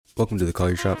Welcome to the Call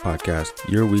Your Shot podcast,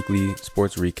 your weekly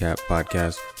sports recap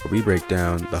podcast where we break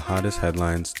down the hottest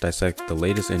headlines, dissect the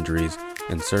latest injuries,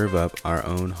 and serve up our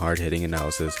own hard-hitting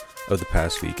analysis of the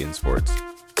past week in sports.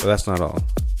 But that's not all.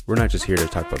 We're not just here to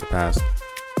talk about the past,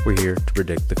 we're here to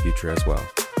predict the future as well.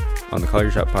 On the Call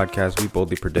Your Shot podcast, we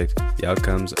boldly predict the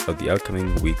outcomes of the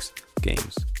upcoming week's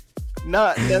games.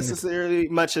 Not necessarily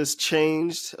much has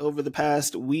changed over the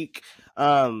past week.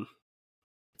 The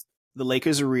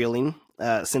Lakers are reeling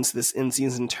since this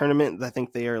in-season tournament. I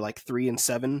think they are like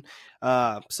 3-7.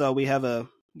 So we have a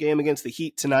game against the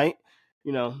Heat tonight.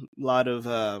 You know,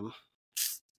 a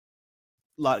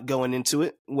lot going into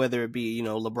it, whether it be,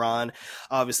 LeBron,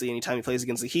 obviously anytime he plays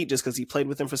against the Heat, just because he played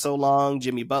with them for so long,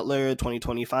 Jimmy Butler,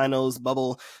 2020 finals,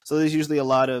 bubble. So there's usually a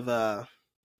lot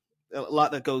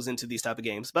that goes into these type of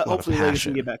games, but hopefully Lakers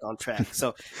can get back on track.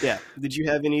 So yeah, did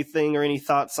you have anything or any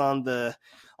thoughts on the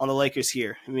Lakers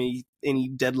here? I mean, any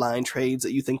deadline trades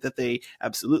that you think that they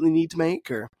absolutely need to make,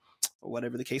 or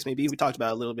whatever the case may be? We talked about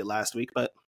it a little bit last week,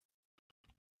 but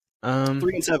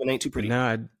 3-7 ain't too pretty.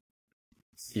 I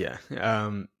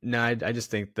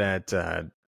just think that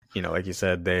like you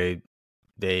said,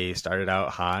 they started out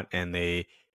hot and they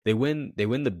win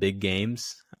the big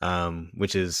games,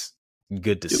 which is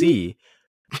good to see.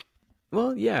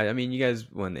 Well, yeah, I mean, you guys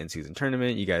won the in-season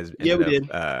tournament. You guys we did.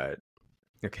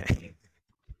 Okay.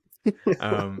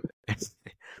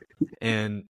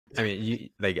 And I mean, you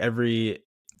like every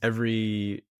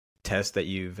test that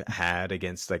you've had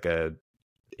against like a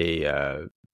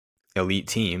elite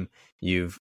team,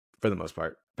 you've for the most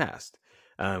part passed.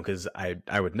 Because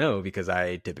I would know, because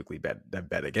I typically bet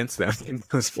against them in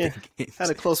those big games. Had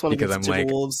a close one against the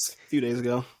Timberwolves a few days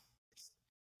ago.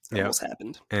 Almost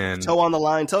happened. And toe on the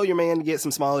line. Tell your man to get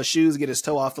some smaller shoes. Get his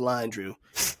toe off the line, Drew.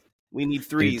 We need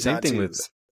threes.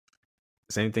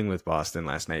 Same thing with Boston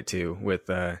last night too. With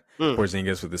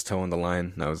Porzingis with his toe on the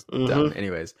line. That was dumb.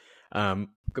 Anyways, go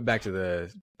back to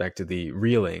the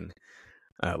reeling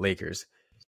Lakers.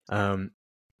 But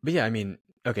yeah, I mean,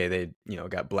 okay, they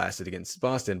got blasted against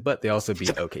Boston, but they also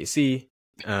beat OKC.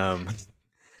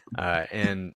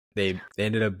 And they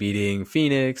ended up beating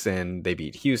Phoenix, and they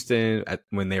beat Houston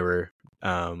when they were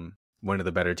one of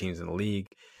the better teams in the league.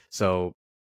 So,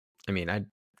 I mean, I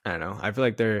don't know. I feel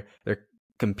like they're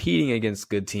competing against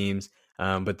good teams,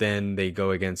 but then they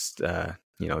go against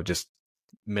just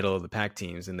middle of the pack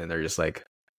teams, and then they're just like,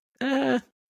 I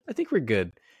think we're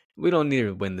good. We don't need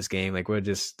to win this game. Like we'll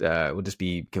just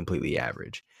be completely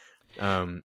average.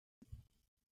 Thanks.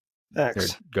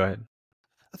 Go ahead.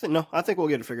 I think we'll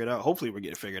get it figured out. Hopefully we'll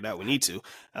get it figured out. We need to.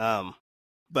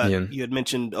 But you had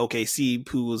mentioned OKC,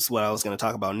 who was what I was going to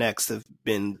talk about next, have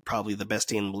been probably the best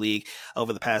team in the league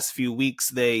over the past few weeks.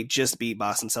 They just beat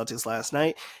Boston Celtics last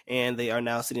night, and they are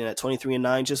now sitting at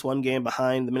 23-9, just one game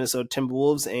behind the Minnesota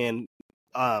Timberwolves, and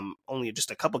only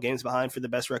just a couple games behind for the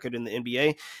best record in the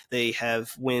NBA. They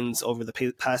have wins over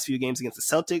the past few games against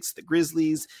the Celtics, the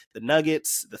Grizzlies, the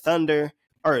Nuggets, the Thunder,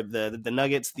 or the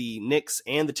Nuggets, the Knicks,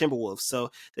 and the Timberwolves. So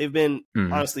they've been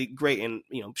honestly great. And,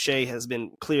 Shea has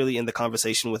been clearly in the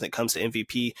conversation when it comes to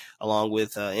MVP, along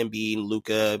with Embiid,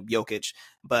 Luka, Jokic.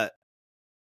 But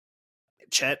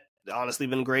Chet, honestly,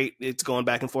 been great. It's going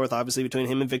back and forth, obviously, between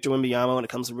him and Victor Wembanyama when it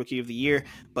comes to Rookie of the Year.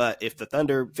 But if the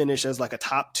Thunder finish as like a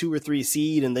top 2 or 3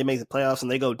 seed and they make the playoffs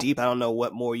and they go deep, I don't know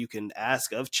what more you can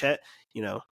ask of Chet.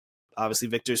 Obviously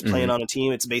Victor's playing on a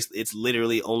team. It's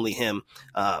literally only him.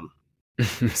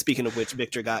 Speaking of which,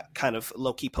 Victor got kind of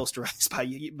low-key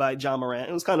posterized by John Morant.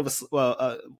 It was kind of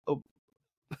a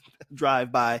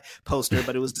drive-by poster,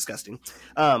 but it was disgusting.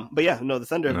 But yeah, the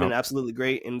Thunder have been absolutely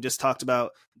great, and just talked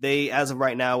about they, as of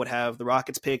right now, would have the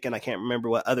Rockets pick, and I can't remember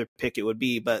what other pick it would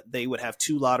be, but they would have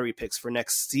 2 lottery picks for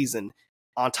next season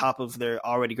on top of their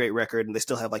already great record, and they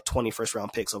still have like 20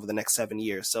 first-round picks over the next 7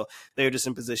 years. So they're just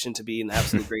in position to be an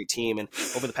absolute great team, and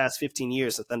over the past 15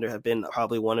 years, the Thunder have been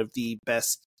probably one of the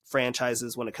best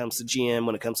franchises when it comes to GM,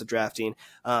 when it comes to drafting,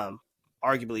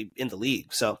 arguably in the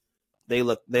league. So they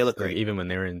look great. Even when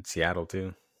they were in Seattle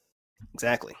too.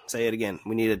 Exactly. Say it again.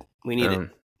 We need it.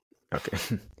 Okay.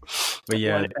 But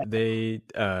yeah, they've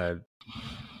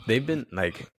been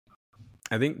like,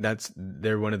 I think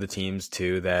they're one of the teams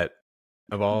too that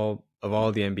of all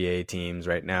the NBA teams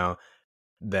right now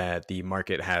that the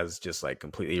market has just like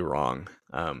completely wrong.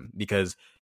 Because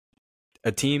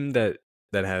a team that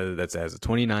has a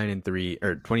 29-3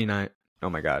 or 29,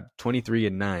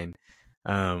 23-9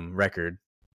 record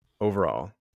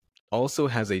overall, also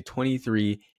has a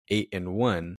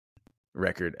 23-8-1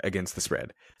 record against the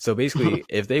spread. So basically,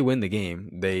 if they win the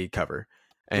game, they cover,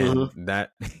 and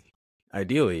that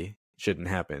ideally shouldn't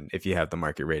happen if you have the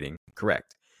market rating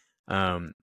correct.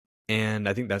 And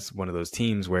I think that's one of those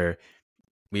teams where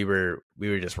we were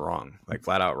just wrong, like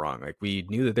flat out wrong. Like we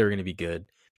knew that they were going to be good,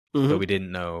 but we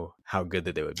didn't know how good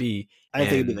that they would be. I didn't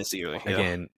think it'd be this early.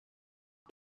 Again,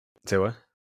 say what?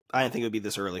 I didn't think it would be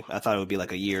this early. I thought it would be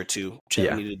like a year or two.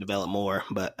 Chet needed to develop more,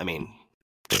 but I mean,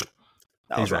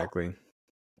 exactly. Wrong.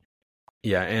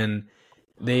 Yeah, and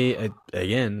they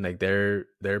again, like they're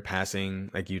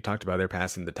passing, like you talked about, they're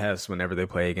passing the test whenever they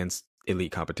play against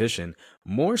elite competition,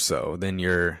 more so than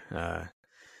your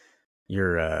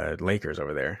Lakers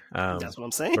over there. That's what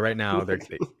I'm saying. But right now,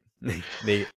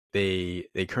 they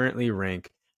currently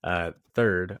rank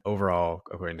third overall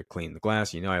according to Clean the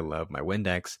Glass. You know, I love my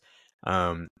Windex.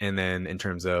 And then in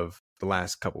terms of the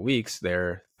last couple weeks,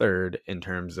 they're third in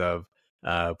terms of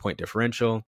point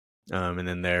differential, and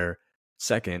then they're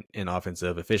second in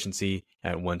offensive efficiency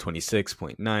at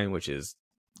 126.9, which is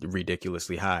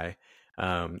ridiculously high.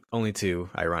 Only to,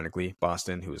 ironically,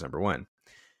 Boston, who was number one.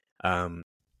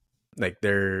 Like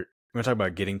we're talking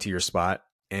about getting to your spot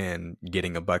and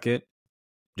getting a bucket.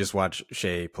 Just watch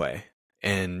Shea play,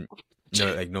 and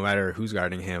no matter who's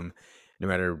guarding him, no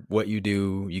matter what you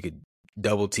do, you could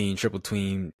double team, triple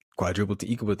team, quadruple team.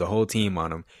 You could put the whole team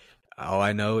on him. All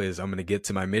I know is I'm going to get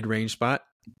to my mid-range spot.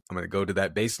 I'm going to go to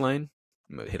that baseline.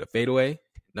 I'm going to hit a fadeaway.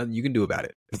 Nothing you can do about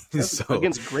it. So,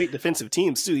 against great defensive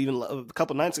teams too. Even a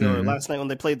couple nights ago or last night when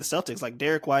they played the Celtics, like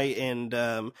Derek White and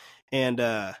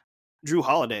Drew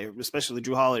Holiday, especially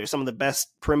Drew Holiday, are some of the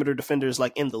best perimeter defenders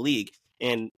like in the league.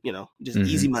 And just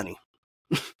easy money,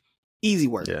 easy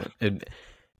work. Yeah,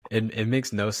 it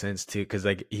makes no sense too, because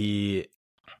like he's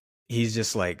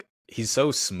just like he's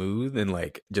so smooth and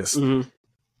like just.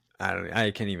 I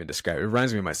can't even describe it. It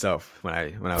reminds me of myself when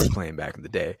I was playing back in the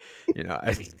day.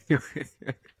 Like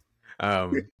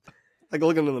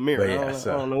looking in the mirror. I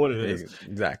don't know what it is.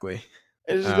 Exactly.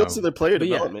 And it just goes to their player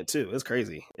development too. It's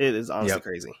crazy. It is honestly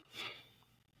crazy.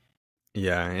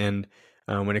 Yeah, and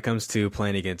when it comes to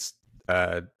playing against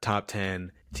top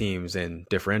 10 teams in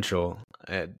differential,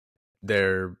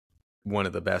 they're one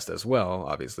of the best as well,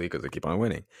 obviously, because they keep on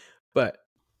winning. But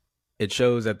it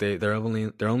shows that they're only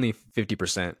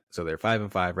 50%, so they're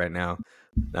 5-5 right now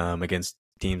against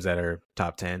teams that are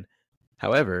top 10.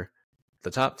 However,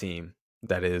 the top team,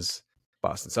 that is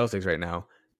Boston Celtics right now,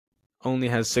 only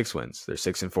has 6 wins. They're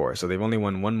 6-4, so they've only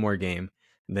won one more game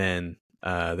than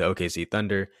the OKC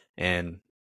Thunder, and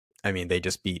I mean they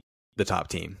just beat the top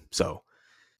team. So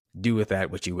do with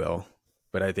that what you will.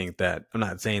 But I think that I'm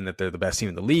not saying that they're the best team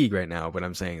in the league right now, but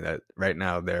I'm saying that right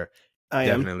now they're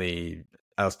definitely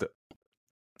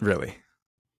really.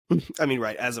 I mean,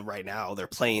 right as of right now, they're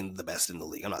playing the best in the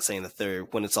league. I'm not saying that they're,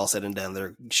 when it's all said and done, they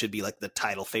should be like the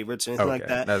title favorites or anything like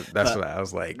that. That's what I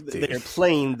was like. Dude. They're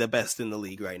playing the best in the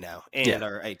league right now, and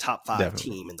are a top 5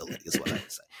 team in the league, is what I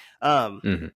would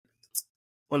say.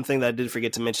 One thing that I did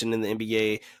forget to mention in the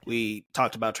NBA, we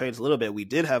talked about trades a little bit. We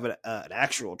did have an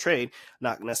actual trade,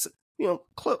 not necessarily,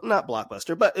 not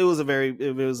blockbuster, but it was a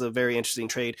very interesting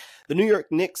trade. The New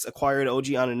York Knicks acquired OG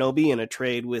Anunoby in a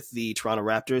trade with the Toronto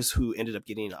Raptors, who ended up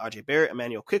getting RJ Barrett,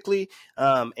 Emmanuel Quickley,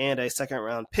 and a second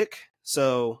round pick.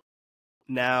 So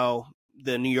now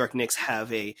the New York Knicks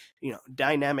have a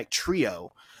dynamic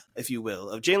trio, if you will,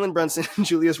 of Jalen Brunson,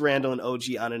 Julius Randle, and OG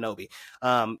Anunoby.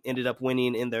 Ended up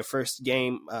winning in their first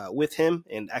game with him,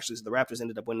 and actually the Raptors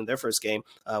ended up winning their first game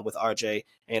with RJ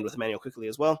and with Emmanuel Quickley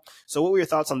as well. So what were your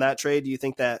thoughts on that trade? Do you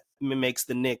think that makes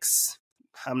the Knicks,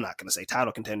 I'm not going to say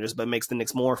title contenders, but makes the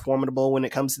Knicks more formidable when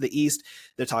it comes to the East?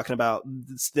 They're talking about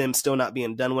them still not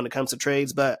being done when it comes to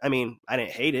trades, but I mean, I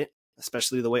didn't hate it,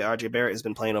 especially the way RJ Barrett has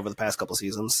been playing over the past couple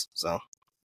seasons. So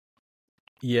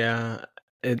yeah,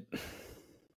 it's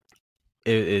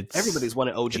everybody's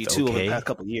wanted OG too over the past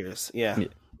couple of years. Yeah.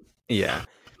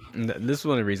 This is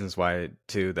one of the reasons why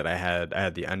too that I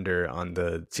had the under on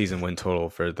the season win total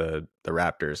for the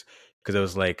Raptors, because it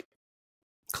was like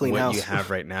clean what house. You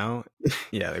have right now.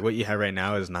 Yeah, like what you have right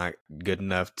now is not good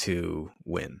enough to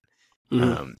win.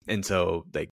 And so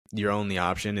like your only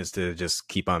option is to just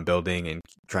keep on building and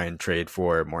try and trade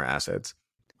for more assets.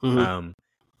 And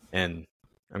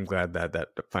I'm glad that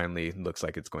finally looks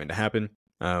like it's going to happen.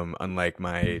 Unlike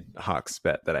my Hawks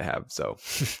bet that I have. So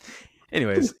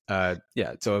anyways,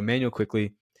 so Emmanuel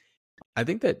Quickley, I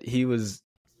think that he was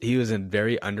a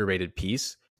very underrated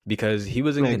piece because he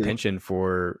was in contention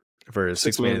for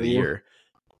sixth man of the year.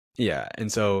 Yeah. And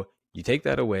so you take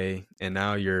that away and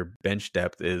now your bench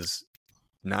depth is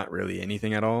not really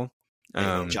anything at all.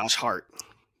 Josh Hart.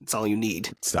 That's all you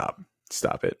need. Stop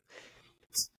it.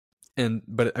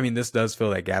 But I mean, this does fill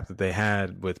that gap that they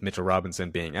had with Mitchell Robinson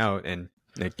being out, and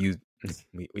like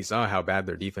we saw how bad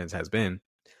their defense has been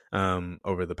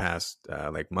over the past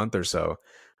month or so.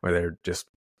 where they're just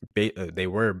they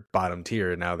were bottom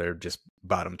tier and now they're just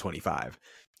bottom 25.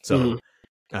 So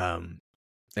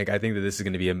like I think that this is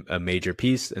going to be a major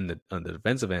piece on the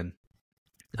defensive end.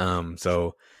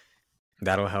 So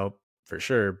that'll help for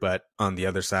sure. But on the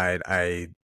other side,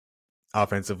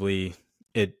 offensively,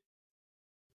 I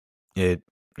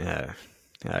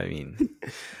mean,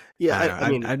 yeah, I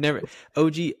mean, I've never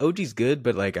OG's good,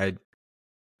 but like I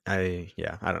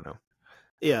don't know.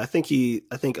 Yeah, I think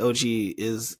OG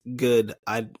is good.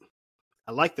 I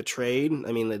like the trade.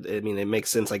 I mean, it makes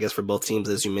sense, I guess, for both teams.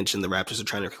 As you mentioned, the Raptors are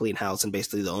trying to clean house, and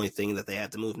basically the only thing that they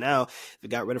have to move now, they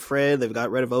got rid of Fred, they've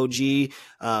got rid of OG,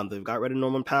 they've got rid of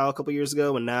Norman Powell a couple years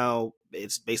ago, and now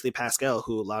it's basically Pascal,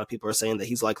 who a lot of people are saying that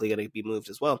he's likely going to be moved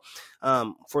as well.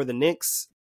 For the Knicks,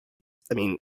 I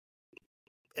mean,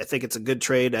 I think it's a good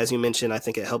trade. As you mentioned, I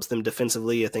think it helps them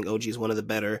defensively. I think OG is one of the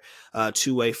better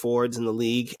two-way forwards in the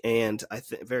league, and I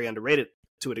think very underrated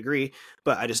to a degree,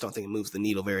 but I just don't think it moves the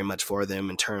needle very much for them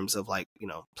in terms of like,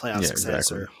 playoff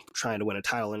success or trying to win a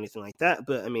title or anything like that.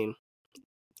 But I mean,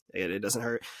 it doesn't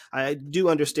hurt. I do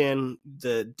understand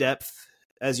the depth,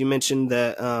 as you mentioned,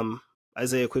 that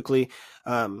Isaiah Quickly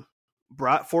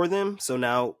brought for them. So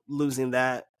now losing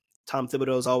that, Tom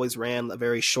Thibodeau's always ran a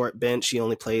very short bench. He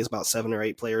only plays about 7 or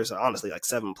 8 players, honestly, like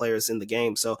 7 players in the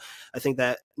game. So I think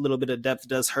that little bit of depth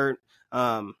does hurt.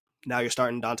 Now you're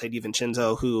starting Dante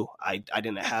DiVincenzo, who I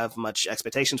didn't have much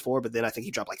expectations for, but then I think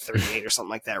he dropped like 38 or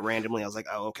something like that randomly. I was like,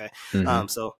 oh, okay.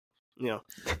 So,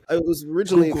 it was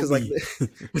originally because like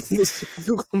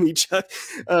Google me, Chuck.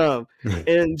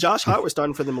 And Josh Hart was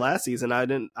starting for them last season.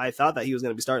 I thought that he was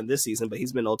going to be starting this season, but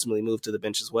he's been ultimately moved to the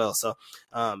bench as well. So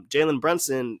Jalen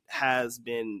Brunson has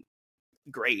been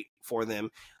great for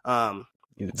them.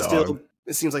 Still,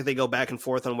 it seems like they go back and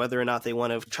forth on whether or not they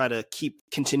want to try to keep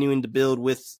continuing to build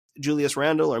with Julius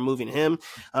Randle or moving him.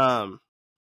 I'm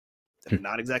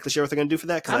not exactly sure what they're going to do for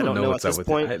that because I don't know at this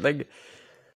point.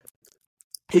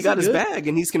 He got his bag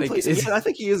and he's complete. I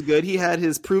think he is good. He had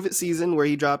his prove it season where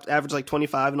he averaged like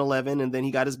 25 and 11, and then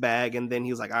he got his bag, and then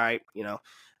he was like, all right,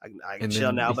 I can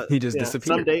chill now. But he just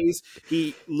disappeared. Some days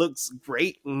he looks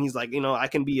great, and he's like, I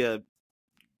can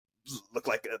look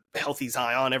like a healthy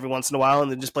Zion every once in a while,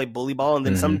 and then just play bully ball. And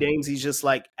then some games he's just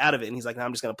like out of it, and he's like, no,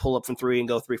 I'm just going to pull up from 3 and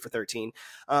go 3 for 13.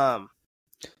 But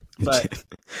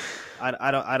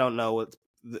I don't know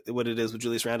what it is with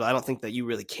Julius Randle. I don't think that you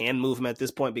really can move him at this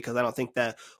point, because I don't think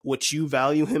that what you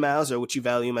value him as, or what you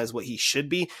value him as what he should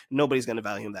be, nobody's going to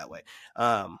value him that way.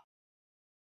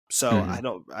 So I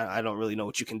don't really know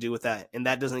what you can do with that. And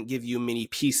that doesn't give you many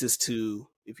pieces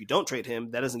if you don't trade him,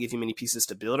 that doesn't give you many pieces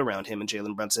to build around him and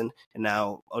Jalen Brunson. And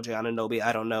now OJ Anunoby,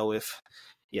 I don't know if,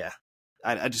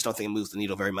 I just don't think it moves the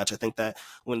needle very much. I think that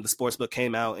when the sportsbook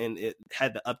came out and it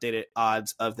had the updated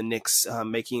odds of the Knicks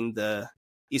making the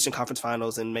Eastern Conference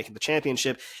Finals and making the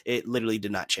championship, it literally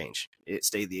did not change. It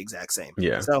stayed the exact same.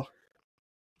 Yeah. So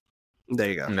there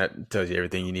you go. And that tells you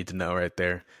everything you need to know right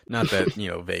there. Not that,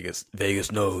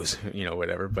 Vegas knows,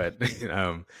 whatever, but,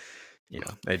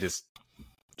 it just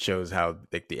shows how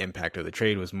like the impact of the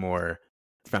trade was more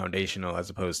foundational as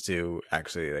opposed to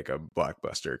actually like a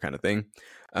blockbuster kind of thing.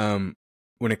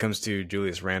 When it comes to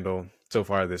Julius Randle, so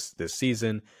far this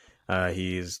season,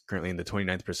 he's currently in the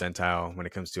 29th percentile when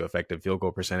it comes to effective field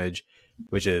goal percentage,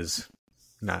 which is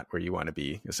not where you want to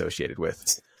be associated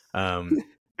with.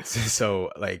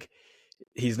 So like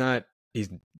he's not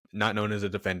known as a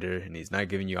defender, and he's not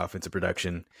giving you offensive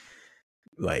production.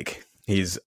 Like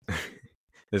this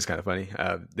is kind of funny.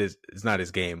 This is not his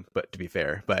game, but to be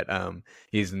fair, but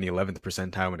he's in the 11th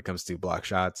percentile when it comes to block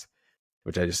shots,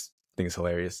 which I just think is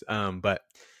hilarious. But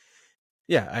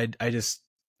yeah,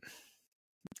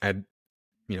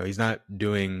 he's not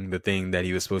doing the thing that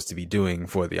he was supposed to be doing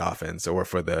for the offense or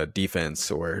for the defense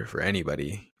or for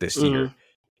anybody this year.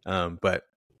 But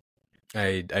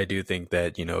I do think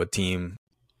that, the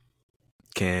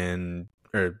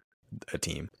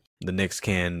Knicks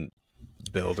can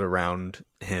build around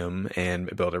him and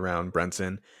build around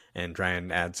Brunson and try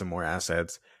and add some more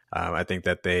assets. I think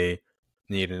that they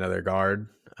need another guard.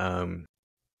 And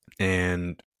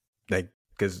like,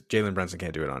 because Jalen Brunson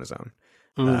can't do it on his own.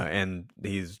 And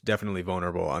he's definitely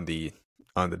vulnerable on the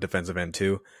defensive end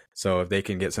too. So if they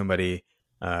can get somebody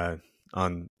in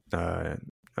the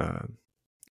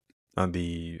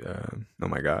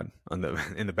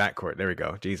backcourt, there we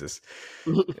go. Jesus,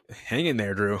 hang in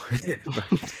there, Drew.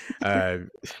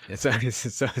 It's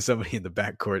somebody in the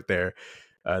backcourt there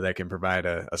that can provide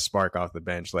a spark off the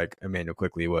bench like Emmanuel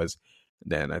Quickley was.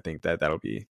 Then I think that'll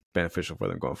be beneficial for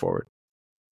them going forward.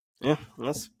 Yeah,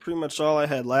 that's pretty much all I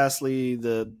had. Lastly,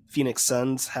 the Phoenix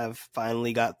Suns have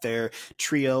finally got their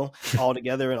trio all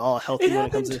together and all healthy when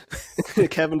it comes to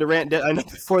Kevin Durant. I know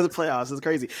before the playoffs, it's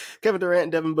crazy. Kevin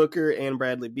Durant, Devin Booker, and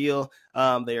Bradley Beal.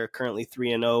 They are currently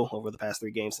 3-0 over the past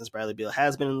 3 games since Bradley Beal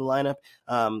has been in the lineup.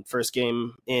 First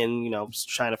game in,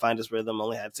 trying to find his rhythm,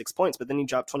 only had 6 points, but then he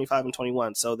dropped 25 and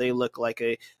 21. So they look like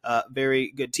a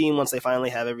very good team once they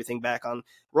finally have everything back on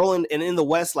rolling. And in the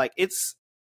West,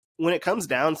 when it comes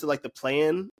down to the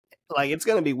play-in, it's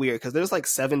going to be weird because there's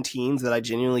 7 teams that I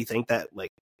genuinely think that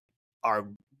are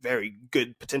very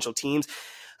good potential teams.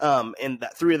 And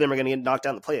that 3 of them are going to get knocked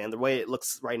down the play-in. The way it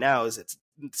looks right now is it's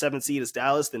 7th seed is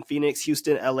Dallas, then Phoenix,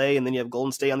 Houston, LA, and then you have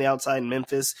Golden State on the outside and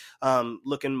Memphis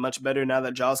looking much better now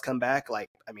that Jaws come back.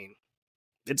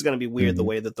 It's going to be weird the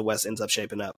way that the West ends up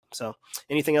shaping up. So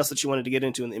anything else that you wanted to get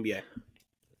into in the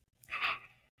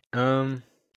NBA?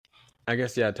 I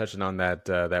guess, touching on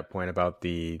that point about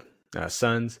the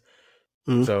Suns.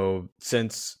 Mm-hmm. So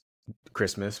since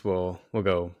Christmas, we'll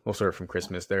start from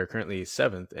Christmas. They're currently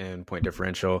 7th in point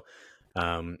differential,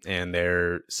 and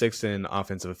they're 6th in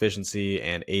offensive efficiency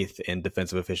and 8th in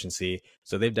defensive efficiency.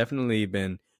 So they've definitely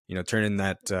been, turning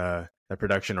that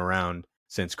production around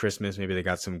since Christmas. Maybe they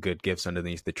got some good gifts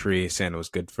underneath the tree. Santa was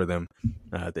good for them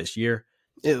this year.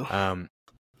 Ew.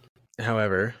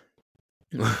 However,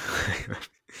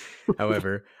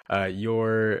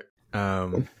 your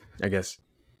I guess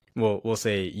we'll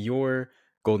say your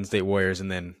Golden State Warriors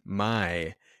and then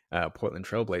my Portland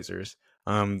Trailblazers.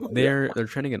 They're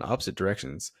trending in opposite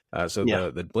directions.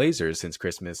 The Blazers since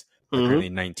Christmas are currently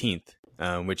 19th,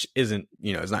 which isn't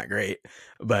it's not great,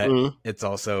 but it's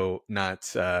also not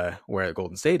where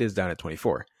Golden State is down at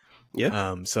 24.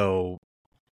 Yeah. So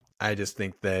I just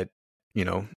think that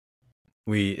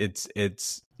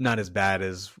it's not as bad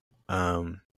as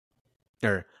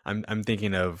or I'm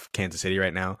thinking of Kansas City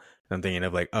right now. I'm thinking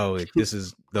of they'll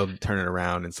turn it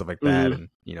around and stuff like that, and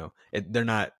they're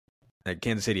not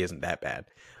Kansas City isn't that bad,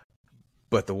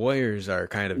 but the Warriors are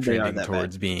kind of trending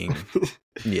towards being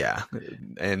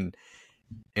and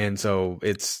so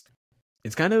it's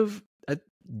kind of do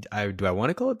I want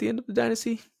to call it the end of the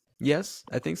dynasty? Yes,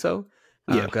 I think so.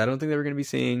 Because I don't think that we're going to be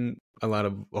seeing a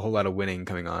whole lot of winning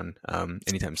coming on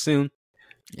anytime soon.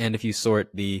 And if you sort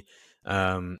their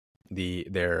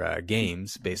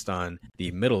games based on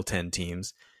the middle 10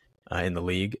 teams in the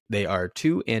league, they are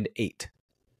 2-8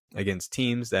 against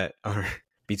teams that are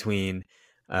between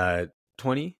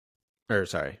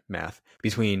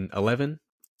between 11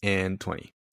 and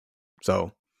 20.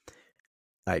 So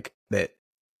that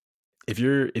if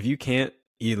you can't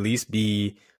at least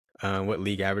be what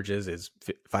league averages is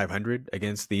 500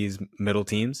 against these middle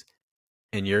teams,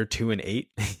 and you're 2-8,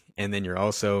 and then you're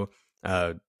also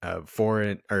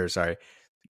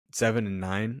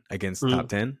 7-9 against top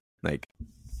 10. I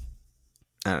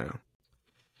don't know.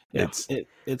 Yeah,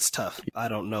 it's tough. I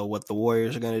don't know what the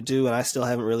Warriors are going to do, and I still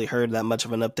haven't really heard that much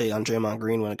of an update on Draymond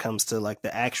Green when it comes to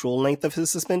the actual length of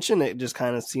his suspension. It just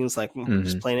kind of seems like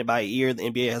just playing it by ear. The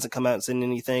NBA hasn't come out and said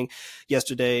anything.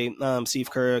 Yesterday,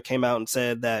 Steve Kerr came out and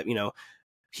said that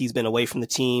he's been away from the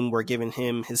team. We're giving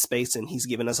him his space, and he's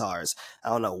giving us ours. I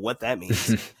don't know what that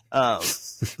means, but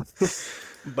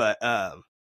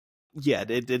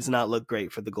it does not look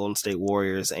great for the Golden State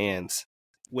Warriors, and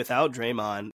without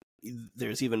Draymond,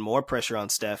 there's even more pressure on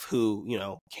Steph, who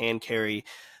can carry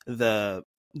the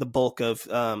bulk of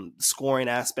scoring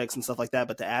aspects and stuff like that.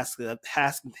 But to ask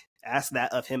that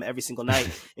of him every single night,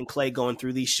 and Klay going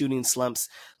through these shooting slumps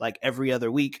every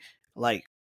other week, I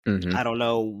don't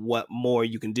know what more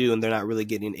you can do. And they're not really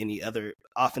getting any other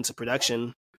offensive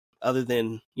production other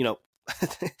than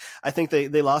I think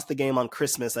they lost the game on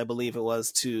Christmas, I believe it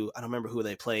was, to I don't remember who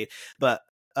they played, but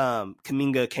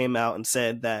Kuminga came out and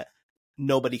said that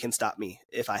nobody can stop me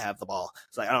if I have the ball.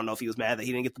 It's I don't know if he was mad that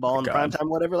he didn't get the ball in prime time,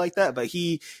 whatever like that, but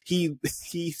he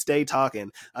stayed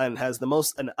talking and has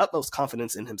the utmost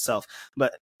confidence in himself.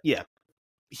 But yeah,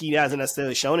 he hasn't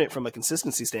necessarily shown it from a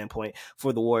consistency standpoint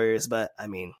for the Warriors, but I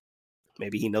mean,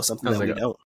 maybe he knows something that we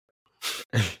don't.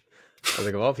 I was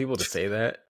of all people to say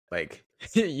that,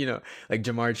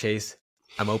 Jamar Chase,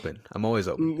 I'm open. I'm always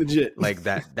open. Legit.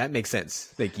 That makes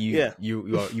sense.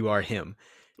 You are him.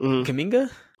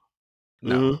 Kuminga?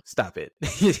 No, stop it.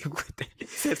 He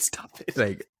said stop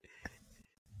it.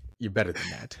 You're better than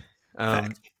that.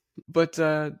 But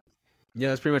that's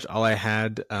pretty much all I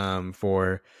had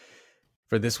for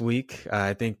this week.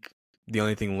 I think the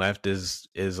only thing left is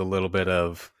a little bit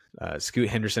of Scoot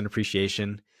Henderson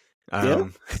appreciation.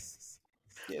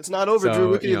 It's not over, so,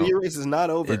 Drew. Rookie of the Year race is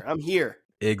not over. I'm here.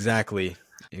 Exactly.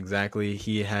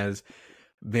 He has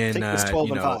been Take this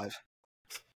 12-5.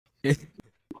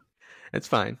 It's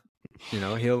fine. You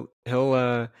know,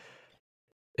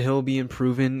 he'll be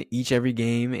improving every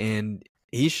game, and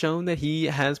he's shown that he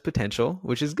has potential,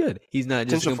 which is good. He's not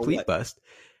just a complete bust.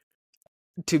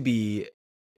 To be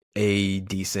a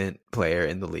decent player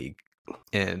in the league,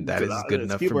 and that is good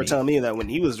enough for me. People were telling me that when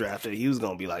he was drafted, he was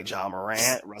going to be like John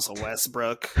Morant, Russell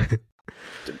Westbrook.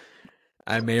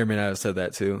 I may or may not have said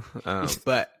that too,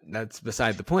 but that's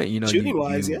beside the point. You know,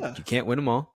 shooting-wise, you can't win them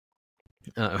all.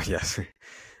 Yes.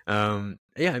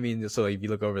 Yeah, I mean, so if you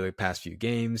look over the past few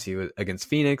games, he was against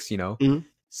Phoenix,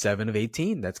 7 of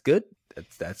 18. That's good.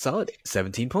 That's solid.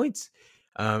 17 points.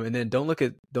 And then don't look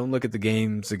at the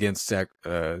games against San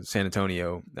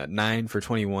Antonio. 9 for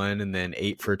 21 and then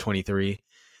 8 for 23.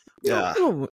 Yeah, we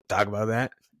don't talk about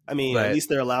that. I mean, at least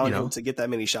they're allowing him to get that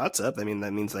many shots up. I mean,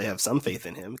 that means they have some faith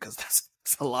in him, because that's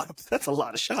a lot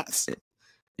of shots.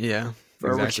 Yeah,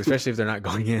 exactly. Especially if they're not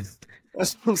going in.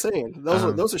 That's what I'm saying.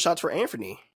 Those are shots for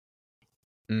Anthony.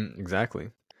 Exactly.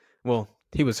 Well,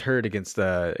 he was hurt against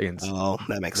that makes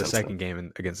sense. The second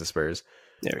game against the Spurs.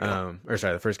 There we go.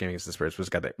 The first game against the Spurs was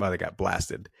they got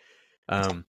blasted.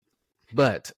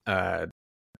 But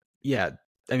yeah,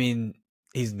 I mean,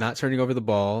 he's not turning over the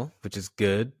ball, which is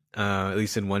good. At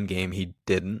least in one game, he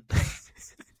didn't.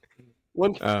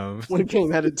 one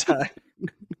game at a time.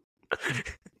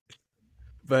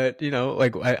 But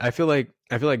I feel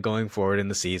like going forward in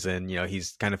the season,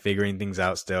 he's kind of figuring things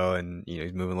out still, and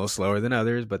he's moving a little slower than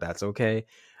others, but that's okay.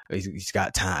 He's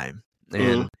got time,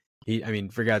 and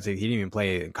for God's sake, he didn't even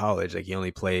play in college. Like, he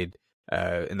only played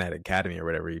in that academy or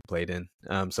whatever he played in.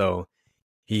 So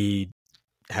he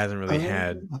hasn't really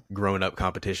had grown up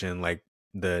competition like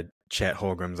the Chet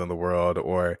Holmgrens of the world,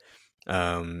 or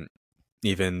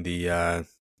even the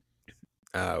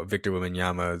Victor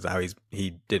Wembanyama. How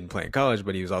he didn't play in college,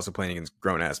 but he was also playing against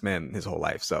grown ass men his whole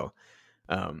life. So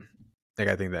I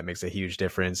think that makes a huge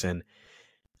difference. And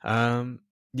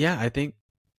I think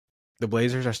the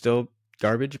Blazers are still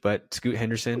garbage, but Scoot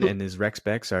Henderson and his rec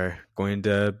specs are going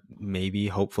to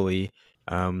hopefully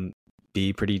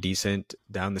be pretty decent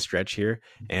down the stretch here.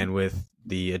 And with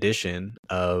the addition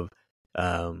of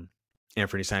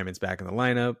Anthony Simons back in the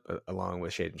lineup, along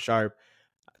with Shaedon Sharpe,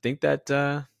 I think that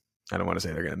I don't want to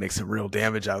say they're going to make some real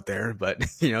damage out there, but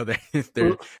they're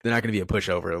not going to be a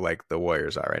pushover like the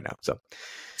Warriors are right now. So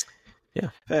yeah,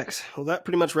 facts. Well, that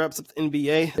pretty much wraps up the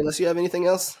NBA. Unless you have anything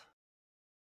else.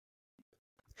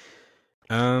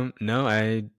 No,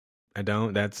 I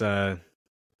don't. That's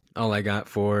all I got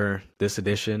for this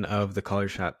edition of the Collar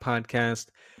Shot podcast.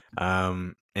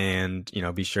 And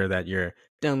be sure that you're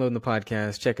downloading the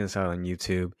podcast, checking us out on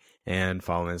YouTube, and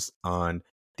following us on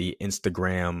the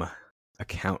Instagram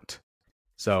account.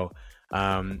 So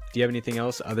do you have anything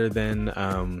else other than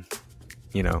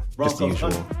just the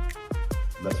usual?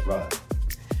 Let's ride.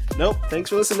 Nope. Thanks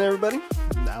for listening, everybody.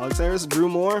 Alex Harris, Drew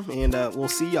Moore, and we'll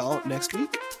see y'all next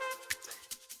week.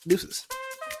 Deuces.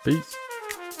 Peace.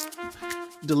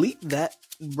 Delete that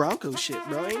Bronco shit,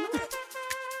 bro. Ain't it?